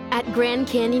At Grand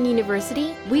Canyon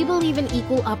University, we believe in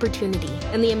equal opportunity,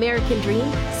 and the American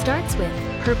dream starts with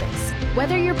purpose.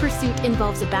 Whether your pursuit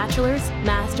involves a bachelor's,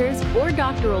 master's, or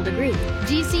doctoral degree,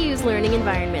 GCU's learning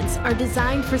environments are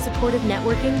designed for supportive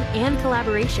networking and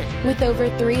collaboration. With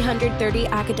over 330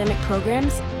 academic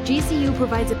programs, GCU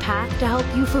provides a path to help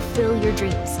you fulfill your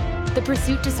dreams. The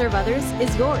pursuit to serve others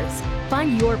is yours.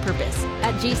 Find your purpose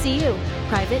at GCU.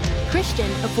 Private, Christian,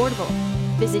 affordable.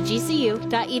 Visit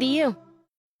gcu.edu.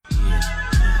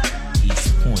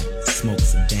 East Point, smoke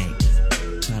some dank.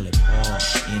 Call it all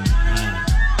in high.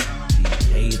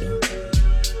 Hater.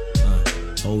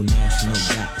 Old National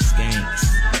got the skanks.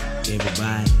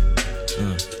 Everybody. You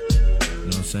know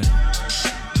what I'm saying?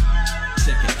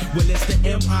 Check it. Well, it's the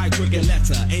M.I. cricket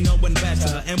letter. Ain't no one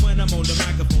better. And when I'm on the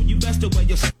microphone, you best away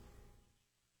your...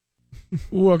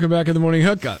 Welcome back in the morning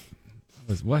hookup.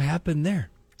 What happened there?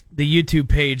 The YouTube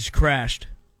page crashed.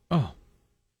 Oh.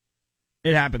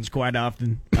 It happens quite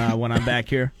often when I'm back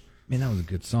here. Man, that was a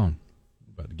good song.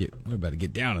 We're about to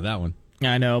get down to that one.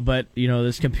 I know, but,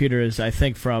 this computer is, I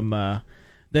think, from the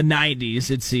 90s,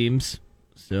 it seems.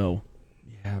 So.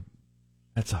 Yeah,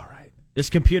 that's all right. This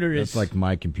computer is... That's like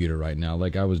my computer right now.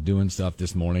 Like, I was doing stuff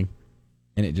this morning,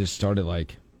 and it just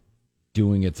started,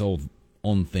 doing its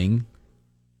own thing.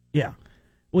 Yeah.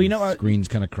 Well, the screen's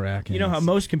kind of cracking. You know how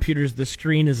most computers, the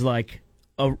screen is like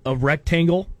a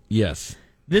rectangle? Yes.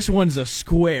 This one's a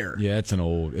square. Yeah, it's an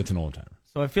old timer.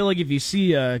 So I feel like if you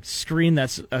see a screen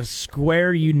that's a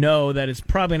square, you know that it's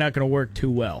probably not going to work too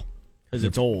well because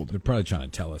it's old. They're probably trying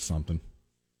to tell us something.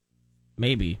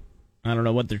 Maybe. I don't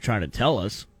know what they're trying to tell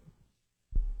us.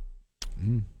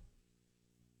 You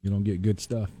don't get good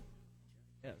stuff.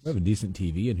 Yes. We have a decent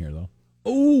TV in here, though.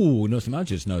 Oh, no, so I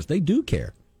just noticed they do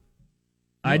care.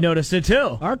 I noticed it,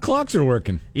 too. Our clocks are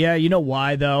working. Yeah, you know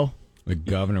why, though? The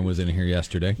governor was in here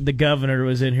yesterday. The governor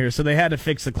was in here, so they had to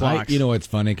fix the clocks. You know what's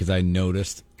funny? Because I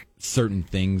noticed certain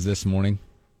things this morning.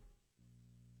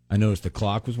 I noticed the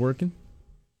clock was working.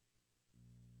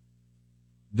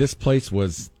 This place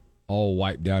was all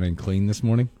wiped down and clean this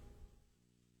morning.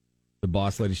 The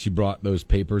boss lady, she brought those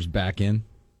papers back in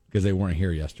because they weren't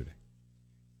here yesterday.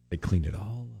 They cleaned it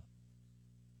all up.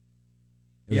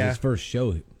 It was his first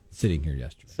show sitting here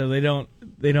yesterday. So they don't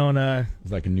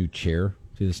It's like a new chair.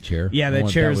 See this chair? Yeah, that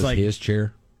chair is like his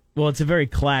chair. Well, it's a very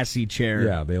classy chair.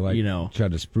 Yeah, they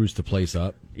tried to spruce the place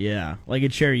up. Yeah, like a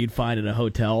chair you'd find in a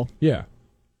hotel. Yeah.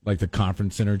 Like the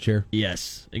conference center chair.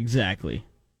 Yes, exactly.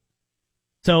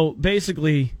 So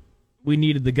basically, we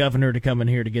needed the governor to come in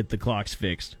here to get the clocks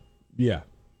fixed. Yeah.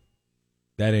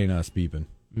 That ain't us beeping.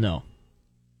 No.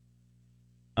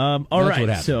 All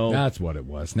right, so that's what it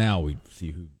was. Now we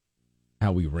see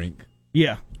how we rank.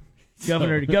 Yeah.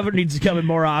 Governor needs to come in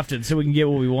more often so we can get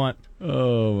what we want.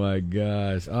 Oh my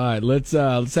gosh. All right, let's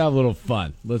have a little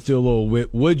fun. Let's do a little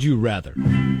would you rather.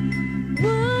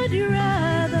 Would you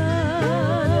rather?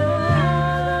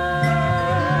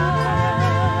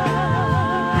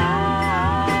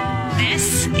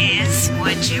 This is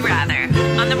Would You Rather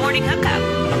on the Morning Hookup.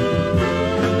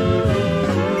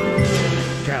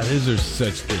 God, these are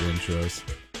such good intros.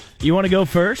 You want to go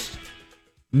first?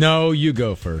 No, you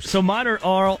go first. So mine are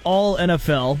all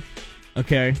NFL.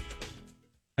 Okay.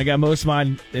 I got most of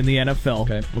mine in the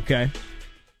NFL. Okay.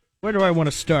 Where do I want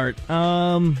to start?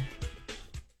 All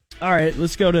right,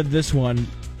 let's go to this one.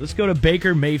 Let's go to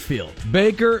Baker Mayfield.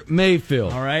 Baker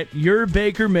Mayfield. All right, you're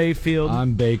Baker Mayfield.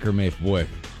 I'm Baker Mayfield. Boy,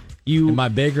 am I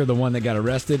Baker, the one that got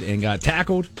arrested and got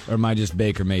tackled, or am I just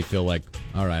Baker Mayfield? Like,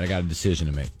 all right, I got a decision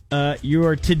to make. You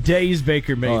are today's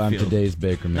Baker Mayfield. Oh, I'm today's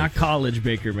Baker Mayfield. Not college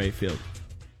Baker Mayfield.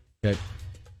 Okay.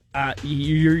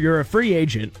 You're a free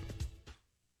agent,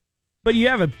 but you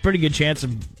have a pretty good chance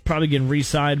of probably getting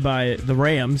re-signed by the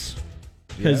Rams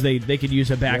because they could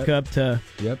use a backup to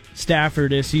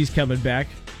Stafford as he's coming back.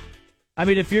 I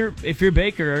mean, if you're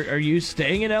Baker, are you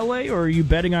staying in LA or are you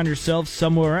betting on yourself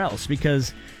somewhere else?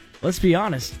 Because let's be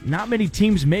honest, not many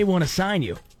teams may want to sign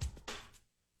you.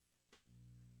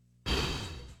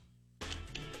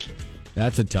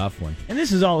 That's a tough one. And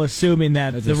this is all assuming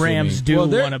that the Rams do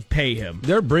want to pay him.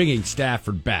 They're bringing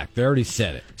Stafford back. They already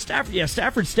said it.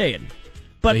 Stafford's staying.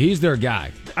 But he's their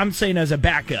guy. I'm saying as a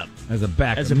backup. As a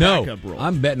backup role.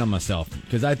 I'm betting on myself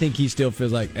because I think he still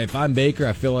feels like if I'm Baker,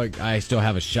 I feel like I still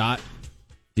have a shot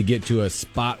to get to a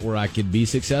spot where I could be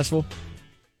successful.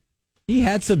 He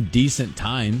had some decent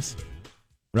times,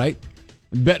 right?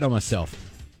 I'm betting on myself.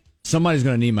 Somebody's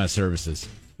going to need my services.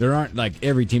 There aren't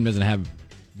every team doesn't have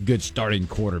good starting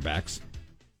quarterbacks.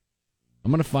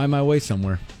 I'm going to find my way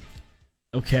somewhere.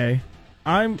 Okay.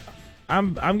 I'm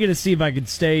going to see if I can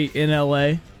stay in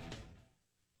LA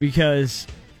because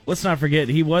let's not forget,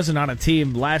 he wasn't on a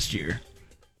team last year.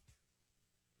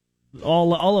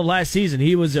 All of last season,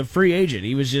 he was a free agent.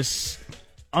 He was just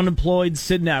unemployed,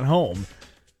 sitting at home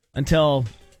until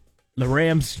the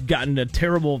Rams got in a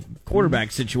terrible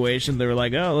quarterback situation. They were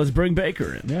like, oh, let's bring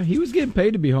Baker in. Yeah, he was getting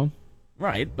paid to be home.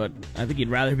 Right, but I think he'd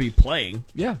rather be playing.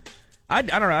 Yeah. I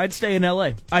don't know. I'd stay in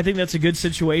L.A. I think that's a good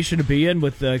situation to be in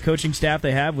with the coaching staff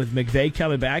they have, with McVay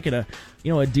coming back and a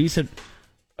decent,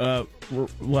 can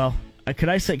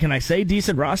I say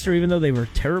decent roster even though they were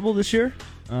terrible this year?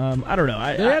 I don't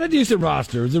know. They had a decent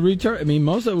roster. It was a return. I mean,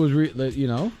 most of it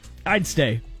was, I'd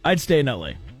stay. I'd stay in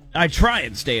L.A. I'd try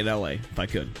and stay in L.A. if I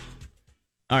could.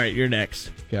 All right, you're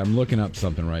next. Okay, I'm looking up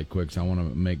something right quick, so I want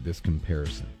to make this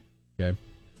comparison. Okay?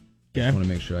 I want to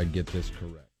make sure I get this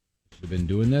correct. Should have been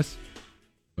doing this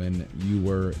when you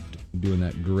were doing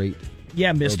that great.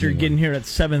 Yeah, Mister, getting here at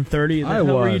 7:30. What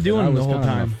were you doing the whole time?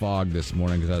 I was in a fog this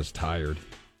morning because I was tired.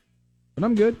 But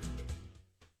I'm good.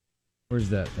 Where's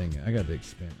that thing? I got to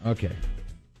expand. Okay.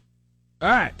 All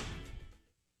right.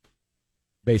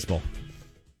 Baseball.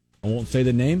 I won't say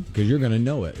the name because you're going to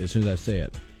know it as soon as I say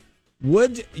it.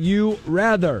 Would you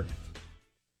rather?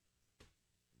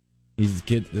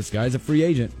 This guy's a free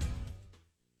agent.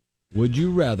 Would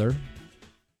you rather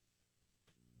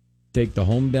take the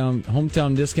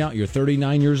hometown discount? You're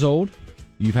 39 years old.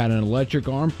 You've had an electric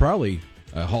arm, probably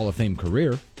a Hall of Fame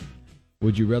career.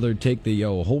 Would you rather take the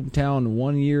hometown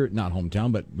 1 year, not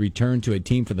hometown, but return to a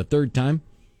team for the third time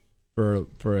for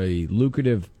a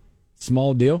lucrative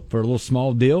small deal, for a little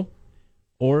small deal?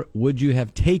 Or would you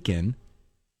have taken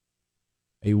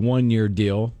a 1 year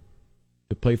deal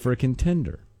to play for a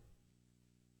contender?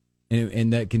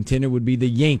 And that contender would be the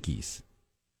Yankees.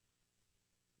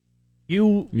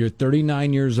 You're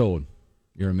 39 years old.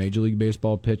 You're a Major League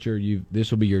Baseball pitcher.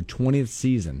 This will be your 20th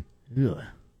season. Ugh.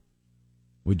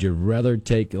 Would you rather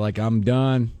take, like, I'm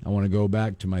done, I want to go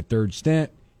back to my third stint,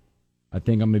 I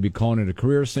think I'm going to be calling it a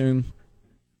career soon,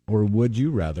 or would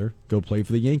you rather go play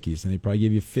for the Yankees and they probably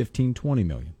give you $15-20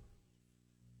 million?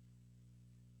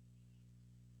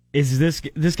 Is this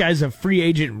guy's a free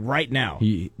agent right now?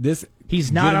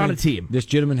 He's not on a team. This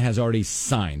gentleman has already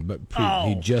signed, but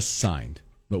he just signed.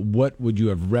 But what would you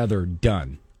have rather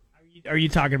done? Are you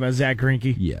talking about Zach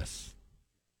Greinke? Yes.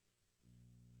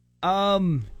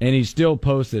 And he still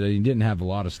posted, and he didn't have a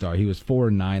lot of stars. He was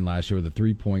 4-9 last year with a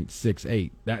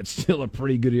 3.68. That's still a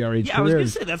pretty good ERA. Yeah, I was going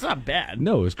to say, that's not bad.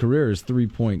 No, his career is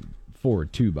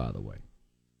 3.42, by the way.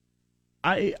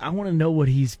 I want to know what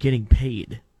he's getting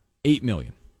paid. $8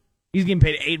 million. He's getting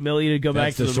paid $8 million to go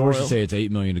back to the Royals. The sources say it's $8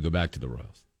 million to go back to the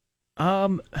Royals.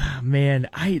 Man,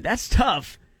 that's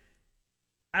tough.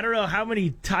 I don't know how many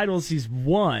titles he's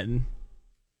won.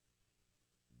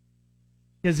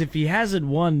 Because if he hasn't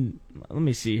won, let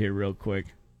me see here real quick.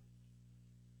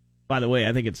 By the way,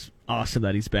 I think it's awesome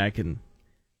that he's back in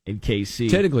KC.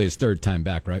 Technically, his third time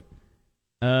back, right?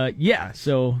 Yeah.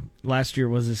 So last year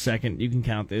was his second. You can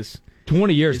count this.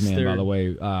 20 years, man. Third. By the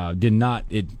way, did not.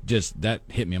 It just that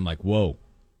hit me. I'm like, whoa.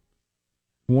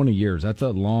 20 years. That's a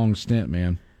long stint,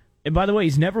 man. And by the way,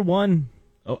 he's never won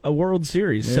a World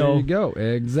Series. There you go.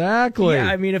 Exactly. Yeah,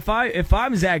 I mean, if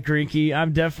I'm Zach Greinke,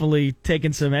 I'm definitely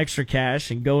taking some extra cash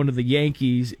and going to the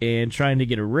Yankees and trying to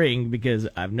get a ring because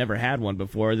I've never had one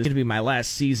before. This is going to be my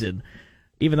last season,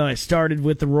 even though I started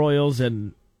with the Royals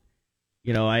and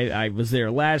I was there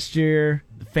last year.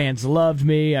 The fans loved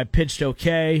me. I pitched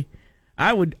okay.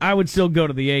 I would still go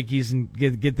to the Yankees and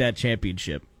get that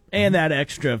championship and that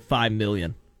extra $5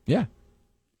 million. Yeah,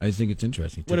 I just think it's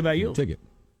interesting. What about you? Ticket.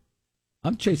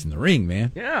 I'm chasing the ring,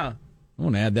 man. Yeah. I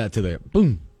want to add that to the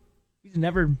boom. He's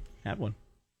never had one.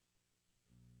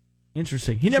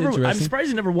 Interesting. I'm surprised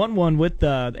he never won one with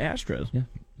the Astros. Yeah.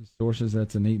 Sources,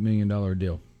 that's an $8 million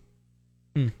deal.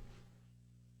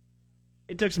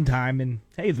 It took some time, and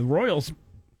hey, the Royals,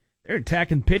 they're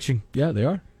attacking pitching. Yeah, they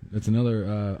are. That's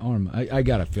another arm. I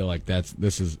gotta feel like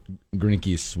this is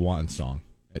Greinke's swan song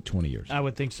at 20 years. I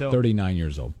would think so. 39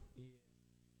 years old.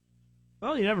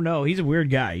 Well, you never know. He's a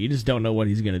weird guy. You just don't know what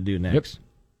he's going to do next.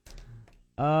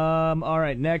 Yep. All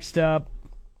right, next up,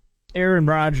 Aaron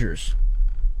Rodgers.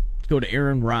 Let's go to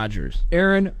Aaron Rodgers.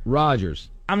 Aaron Rodgers.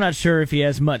 I'm not sure if he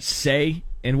has much say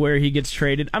in where he gets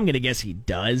traded. I'm going to guess he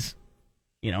does.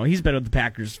 He's been with the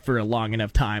Packers for a long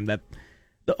enough time that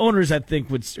the owners, I think,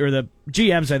 or the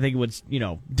GMs, I think, would,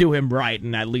 do him right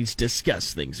and at least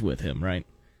discuss things with him, right?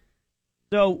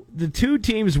 So the two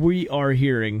teams we are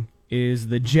hearing is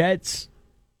the Jets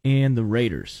and the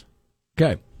Raiders.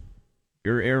 Okay.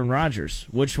 You're Aaron Rodgers.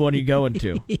 Which one are you going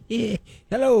to?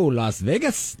 Hello, Las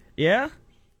Vegas. Yeah?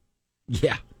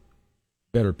 Yeah.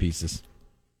 Better pieces.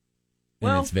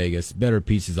 And it's Vegas. Better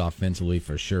pieces offensively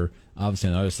for sure. Obviously,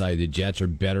 on the other side, the Jets are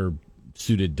better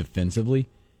suited defensively.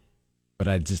 But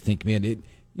I just think, man,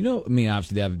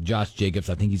 obviously they have Josh Jacobs.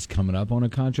 I think he's coming up on a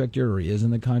contract year, or he is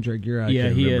in the contract year. I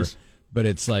can't remember. Is. But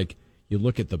it's like you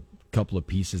look at the couple of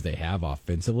pieces they have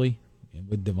offensively, and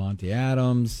with Devontae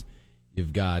Adams,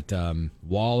 you've got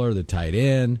Waller, the tight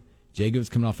end. Jacobs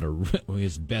coming off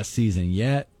his best season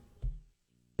yet.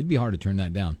 It'd be hard to turn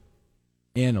that down.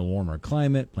 And a warmer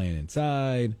climate, playing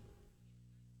inside.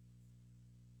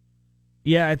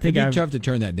 Yeah, I think it'd be tough to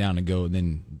turn that down and go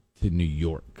then to New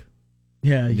York.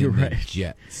 Yeah, you're right.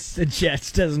 Jets. The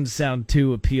Jets doesn't sound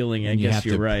too appealing. I guess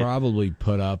you're right. You have to probably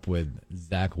put up with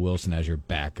Zach Wilson as your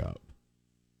backup.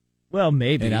 Well,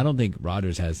 maybe. And I don't think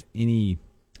Rodgers has any,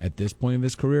 at this point of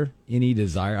his career, any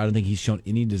desire. I don't think he's shown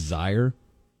any desire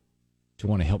to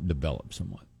want to help develop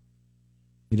someone.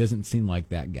 He doesn't seem like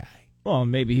that guy. Well,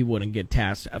 maybe he wouldn't get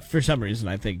tasked. For some reason,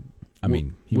 I think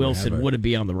Wilson wouldn't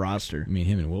be on the roster. I mean,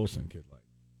 him and Wilson could,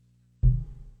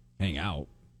 hang out.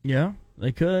 Yeah,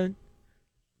 they could.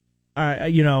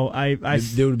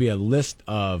 There would be a list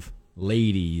of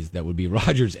ladies that would be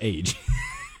Rodgers' age.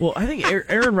 Well, I think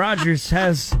Aaron Rodgers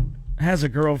has a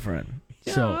girlfriend.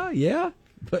 Yeah.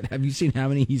 But have you seen how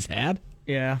many he's had?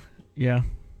 Yeah.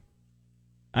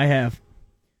 I have.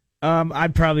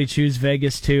 I'd probably choose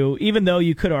Vegas too, even though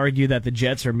you could argue that the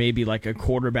Jets are maybe like a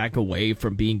quarterback away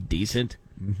from being decent.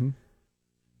 Mm-hmm.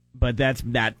 But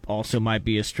that also might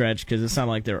be a stretch because it's not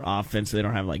like their offense. They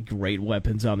don't have great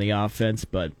weapons on the offense,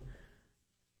 but.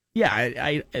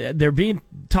 Yeah, they're being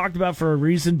talked about for a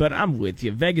reason, but I'm with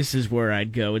you. Vegas is where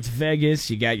I'd go. It's Vegas.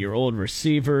 You got your old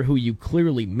receiver who you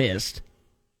clearly missed.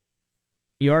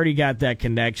 You already got that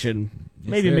connection.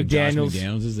 Maybe McDaniels. Josh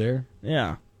McDaniels is there.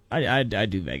 Yeah, I'd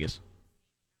do Vegas.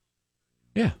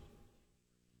 Yeah.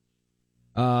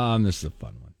 This is a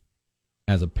fun one.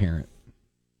 As a parent.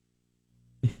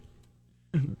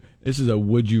 This is a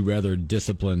would you rather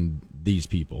discipline these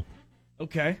people.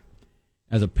 Okay.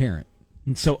 As a parent.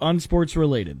 So unsports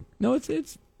related. No,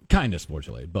 it's kind of sports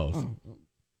related, both. Oh.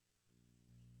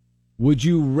 Would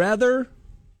you rather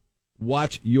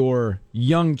watch your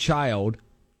young child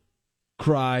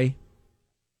cry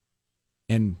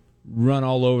and run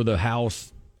all over the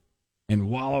house and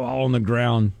wallow all on the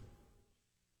ground?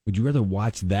 Would you rather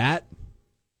watch that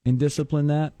and discipline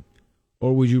that?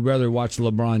 Or would you rather watch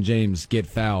LeBron James get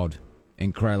fouled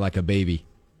and cry like a baby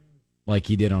like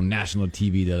he did on national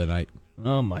TV the other night?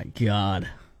 Oh, my God.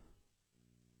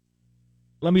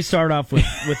 Let me start off with...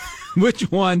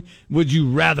 Which one would you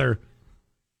rather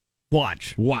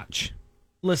watch?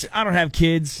 Listen, I don't have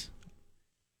kids.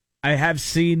 I have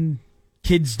seen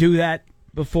kids do that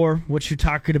before, what you're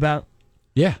talking about.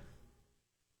 Yeah.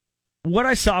 What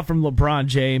I saw from LeBron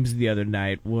James the other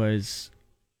night was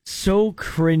so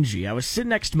cringy. I was sitting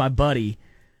next to my buddy,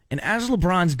 and as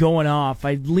LeBron's going off,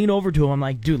 I lean over to him. I'm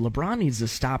like, dude, LeBron needs to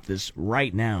stop this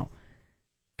right now.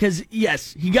 Because,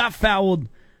 yes, he got fouled,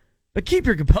 but keep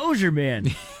your composure, man.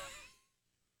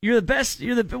 You're the best.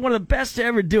 You're one of the best to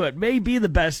ever do it. Maybe the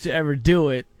best to ever do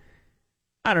it.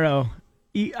 I don't know.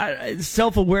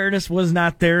 Self-awareness was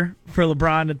not there for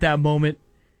LeBron at that moment.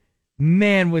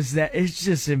 Man, it's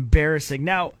just embarrassing.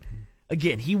 Now,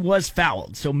 again, he was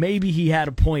fouled, so maybe he had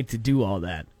a point to do all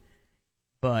that.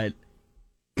 But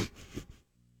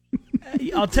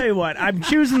I'll tell you what, I'm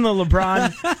choosing the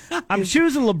LeBron. I'm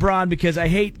choosing LeBron because I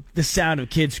hate the sound of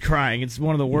kids crying. It's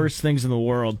one of the worst things in the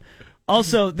world.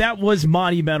 Also, that was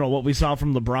monumental, what we saw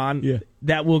from LeBron. Yeah.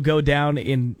 That will go down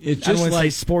in, I don't want to say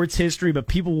sports history, but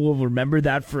people will remember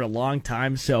that for a long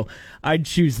time, so I'd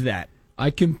choose that.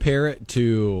 I compare it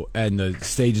to and the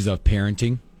stages of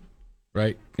parenting,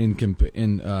 right?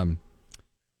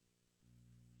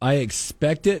 I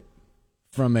expect it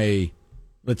from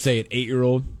let's say an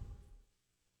 8-year-old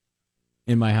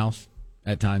in my house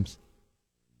at times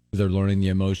because they're learning the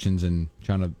emotions and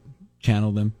trying to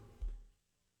channel them.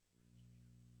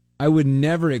 I would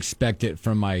never expect it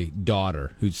from my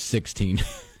daughter who's 16.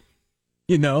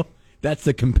 You know, that's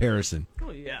the comparison. Oh,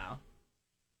 yeah.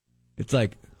 It's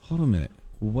like, hold a minute.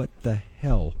 What the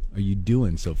hell are you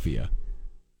doing, Sophia?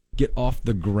 Get off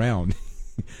the ground.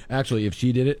 Actually, if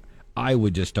she did it, I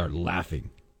would just start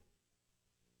laughing.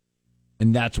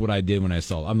 And that's what I did when I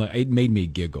saw it. It made me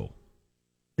giggle.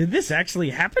 Did this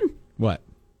actually happen? What?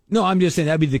 No, I'm just saying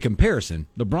that'd be the comparison.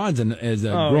 LeBron's as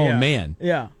a grown man.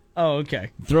 Yeah. Oh,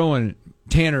 okay. Throwing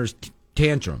Tanner's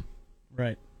tantrum.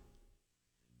 Right.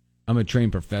 I'm a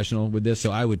trained professional with this, so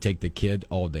I would take the kid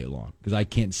all day long because I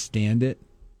can't stand it,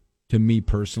 to me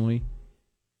personally.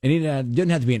 And it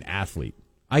doesn't have to be an athlete.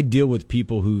 I deal with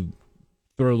people who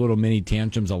throw little mini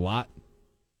tantrums a lot.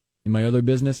 in my other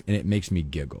business, and it makes me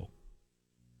giggle.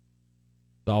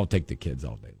 So I'll take the kids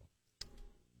all day long.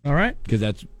 All right. Because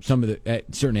that's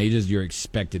at certain ages, you're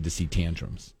expected to see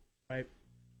tantrums. Right.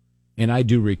 And I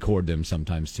do record them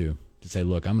sometimes, too, to say,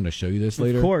 look, I'm going to show you this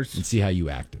later. Of course. And see how you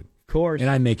acted. Of course. And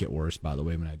I make it worse, by the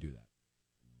way, when I do that.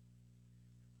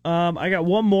 I got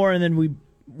one more, and then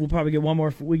we'll probably get one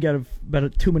more. We got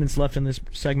about 2 minutes left in this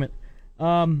segment.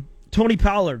 Tony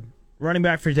Pollard, running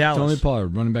back for Dallas. Tony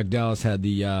Pollard, running back Dallas, had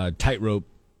the tightrope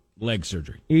leg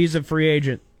surgery. He's a free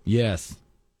agent. Yes.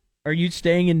 Are you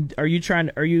staying in? Are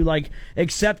you like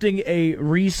accepting a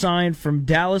re-sign from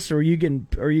Dallas, or are you getting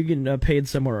paid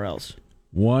somewhere else?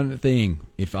 One thing: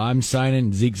 if I'm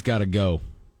signing, Zeke's got to go.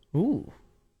 Ooh.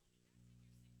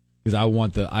 Because I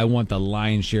want the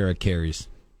lion's share of carries.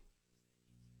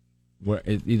 Where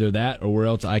either that or where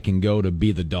else I can go to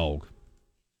be the dog.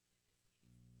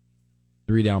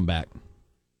 3 down back.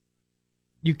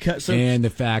 You cut and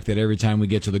the fact that every time we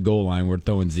get to the goal line, we're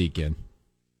throwing Zeke in.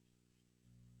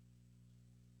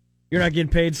 You're not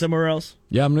getting paid somewhere else?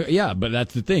 Yeah, but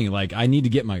that's the thing. Like, I need to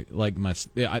get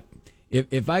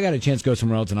if I got a chance to go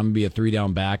somewhere else and I'm gonna be a 3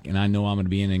 down back and I know I'm gonna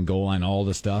be in goal line, all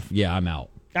this stuff, yeah, I'm out.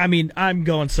 I mean, I'm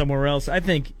going somewhere else. I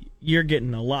think you're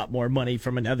getting a lot more money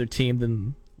from another team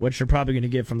than what you're probably going to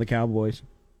get from the Cowboys.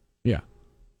 Yeah,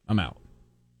 I'm out.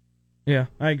 Yeah,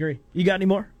 I agree. You got any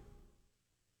more?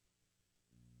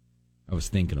 I was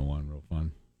thinking of one real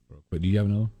fun. But do you have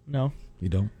another? No. You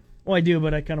don't? Well, I do,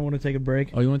 but I kind of want to take a break.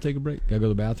 Oh, you want to take a break? Gotta go to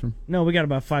the bathroom? No, we got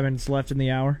about 5 minutes left in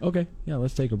the hour. Okay. Yeah,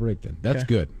 let's take a break then. That's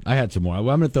Okay. good. I had some more. I'm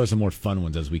going to throw some more fun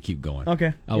ones as we keep going.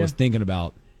 Okay. I was thinking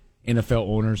about NFL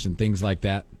owners and things like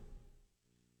that.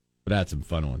 But I had some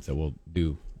fun ones that we'll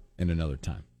do in another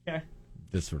time. Okay.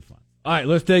 Just for fun. All right,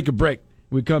 let's take a break.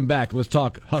 We come back. Let's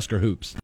talk Husker hoops.